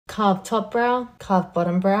Carve top brow, carve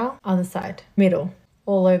bottom brow, other side, middle,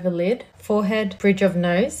 all over lid, forehead, bridge of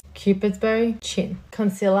nose, cupid's bow, chin.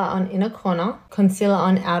 Concealer on inner corner, concealer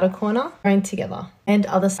on outer corner, joined together. And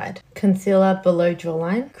other side, concealer below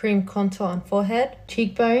jawline, cream contour on forehead,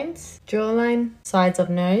 cheekbones, jawline, sides of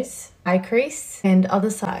nose, eye crease, and other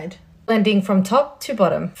side. Blending from top to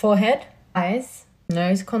bottom, forehead, eyes,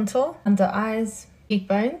 nose contour, under eyes,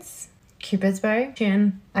 cheekbones, cupid's bow,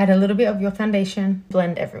 chin. Add a little bit of your foundation,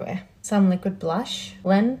 blend everywhere. Some liquid blush,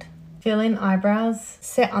 blend. Fill in eyebrows,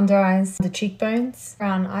 set under eyes, the cheekbones,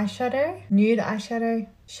 brown eyeshadow, nude eyeshadow,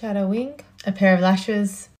 shadow wing, a pair of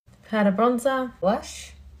lashes, powder bronzer,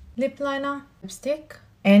 blush, lip liner, lipstick,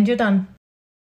 and you're done.